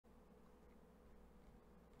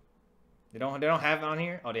They don't have it on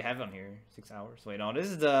here? Oh, they have it on here. 6 hours. Wait, no, this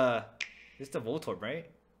is the Voltorb, right?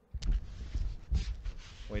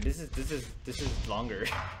 Wait, this is longer.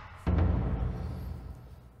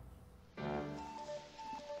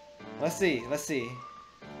 Let's see.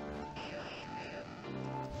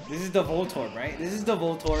 This is the Voltorb, right? This is the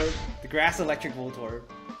Voltorb, the grass electric Voltorb.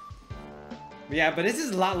 Yeah, but this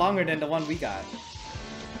is a lot longer than the one we got.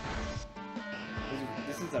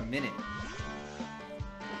 This is a minute.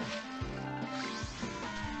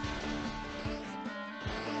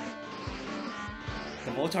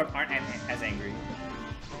 The Voltorb aren't as angry.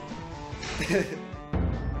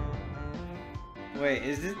 Wait,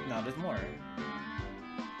 is this? No, there's more.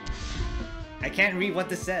 I can't read what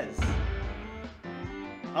this says.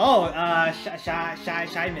 Oh, Shyman.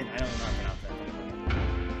 I don't know how to pronounce that.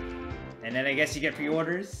 And then I guess you get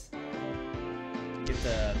pre-orders. You get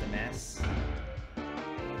the mask.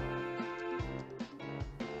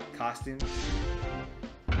 Costumes.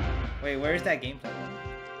 Wait, where is that gameplay?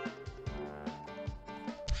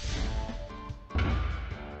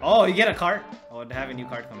 Oh, you get a cart? Oh, they have a new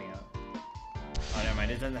card coming out. Oh, never mind.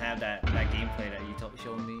 This doesn't have that gameplay that you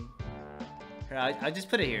showed me. Here, I'll just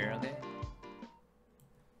put it here, okay?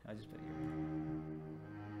 I'll just put it here.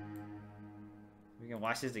 We can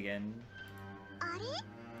watch this again.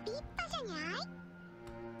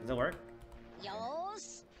 Does it work?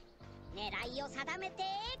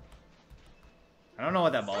 I don't know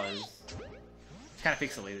what that ball is. It's kind of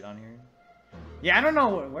pixelated on here. Yeah, I don't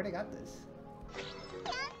know where they got this.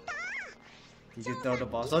 You can throw the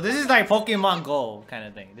ball. So this is like Pokemon Go kind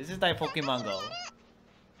of thing. This is like Pokemon Go.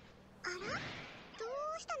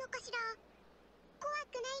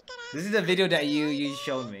 This is the video that you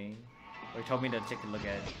showed me, or told me to take a look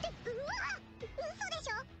at.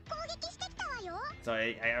 So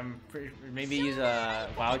I'm maybe use a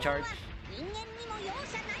wild charge.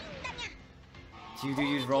 Do you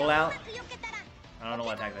use rollout? I don't know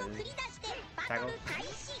what attack that is. Tackle.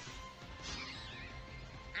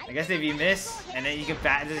 I guess if you miss, and then you can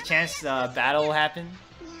there's a chance battle will happen.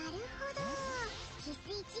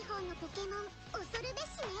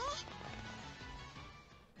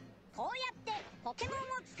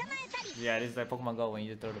 Yeah, this is like Pokemon Go when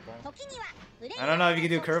you throw the ball. I don't know if you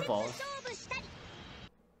can do curveballs.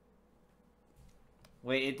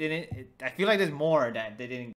 Wait, it didn't. I feel like there's more that they didn't.